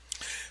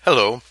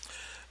Hello,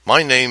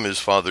 my name is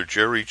Father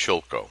Jerry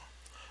Chilko.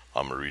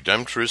 I'm a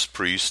Redemptorist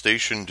priest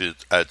stationed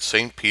at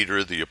St.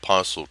 Peter the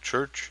Apostle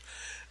Church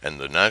and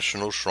the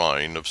National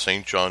Shrine of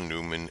St. John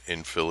Newman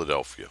in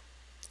Philadelphia.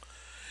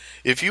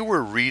 If you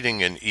were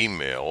reading an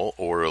email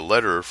or a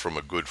letter from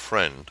a good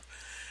friend,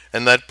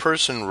 and that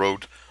person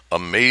wrote,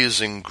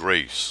 "Amazing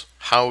grace,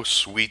 how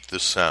sweet the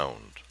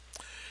sound,"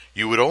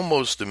 you would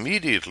almost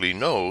immediately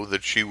know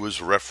that she was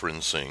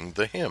referencing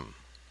the hymn.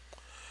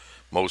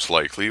 Most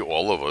likely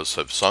all of us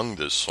have sung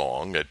this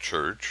song at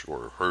church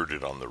or heard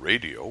it on the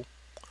radio.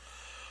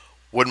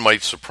 What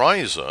might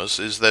surprise us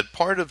is that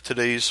part of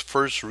today's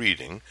first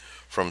reading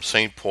from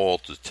St. Paul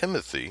to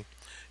Timothy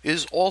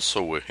is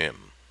also a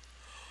hymn,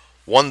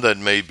 one that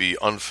may be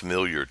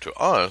unfamiliar to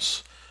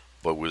us,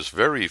 but was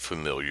very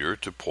familiar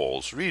to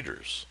Paul's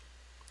readers.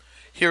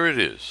 Here it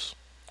is.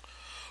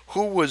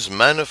 Who was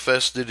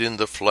manifested in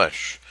the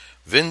flesh,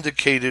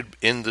 vindicated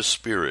in the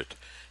Spirit,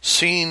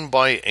 seen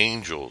by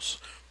angels,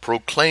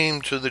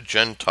 proclaimed to the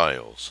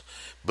Gentiles,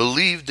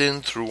 believed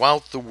in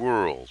throughout the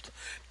world,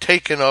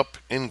 taken up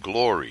in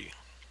glory.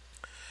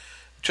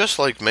 Just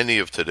like many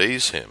of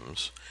today's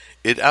hymns,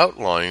 it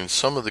outlines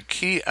some of the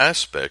key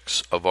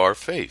aspects of our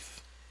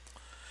faith.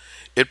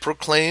 It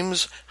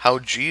proclaims how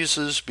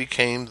Jesus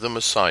became the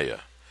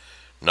Messiah,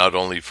 not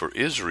only for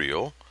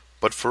Israel,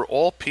 but for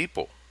all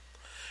people,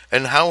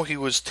 and how he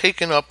was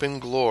taken up in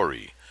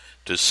glory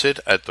to sit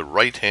at the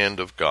right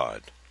hand of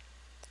God.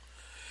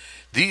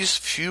 These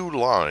few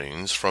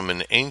lines from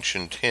an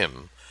ancient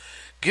hymn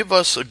give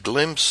us a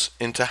glimpse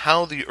into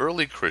how the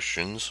early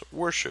Christians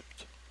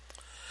worshipped.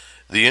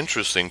 The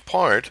interesting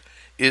part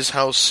is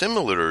how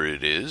similar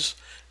it is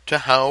to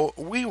how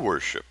we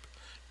worship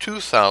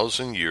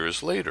 2,000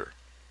 years later.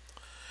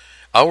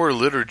 Our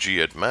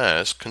liturgy at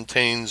Mass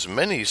contains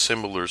many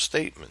similar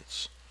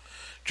statements.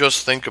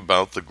 Just think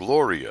about the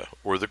Gloria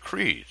or the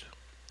Creed.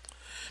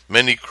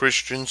 Many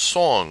Christian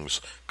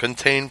songs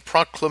contain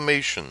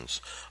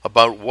proclamations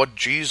about what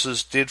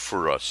Jesus did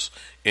for us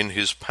in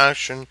his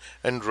passion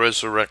and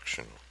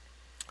resurrection.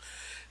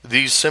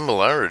 These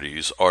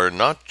similarities are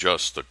not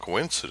just a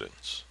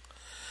coincidence.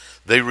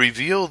 They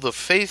reveal the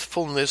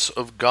faithfulness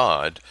of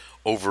God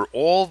over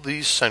all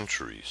these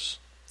centuries.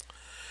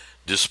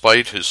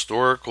 Despite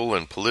historical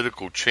and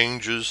political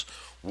changes,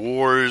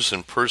 wars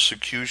and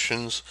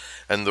persecutions,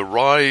 and the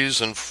rise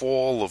and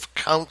fall of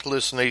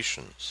countless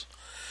nations,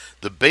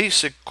 the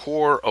basic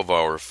core of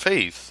our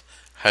faith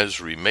has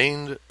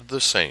remained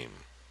the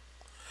same.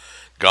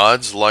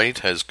 God's light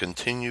has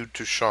continued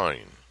to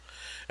shine,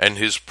 and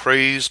his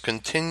praise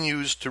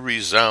continues to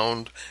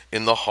resound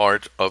in the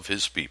heart of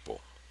his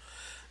people.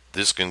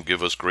 This can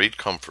give us great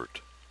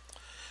comfort.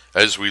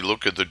 As we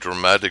look at the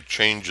dramatic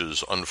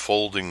changes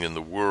unfolding in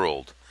the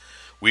world,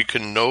 we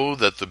can know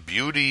that the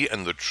beauty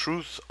and the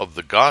truth of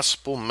the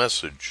gospel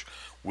message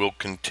will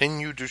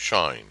continue to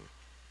shine.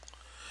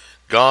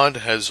 God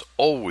has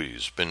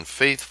always been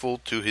faithful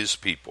to his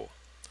people,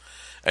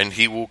 and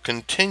he will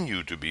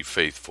continue to be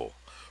faithful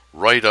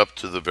right up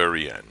to the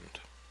very end.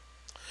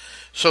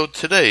 So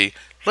today,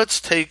 let's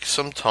take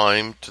some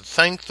time to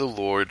thank the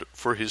Lord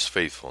for his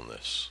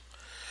faithfulness.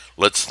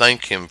 Let's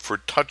thank him for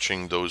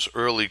touching those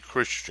early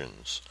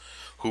Christians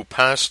who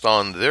passed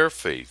on their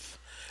faith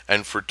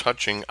and for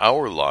touching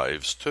our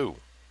lives too.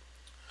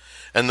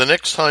 And the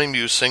next time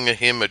you sing a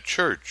hymn at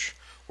church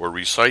or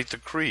recite the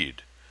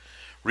Creed,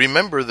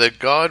 remember that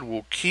God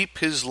will keep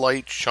his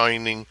light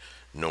shining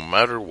no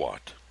matter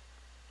what.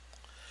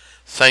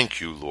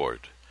 Thank you,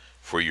 Lord,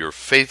 for your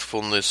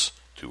faithfulness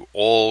to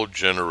all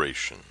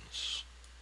generations.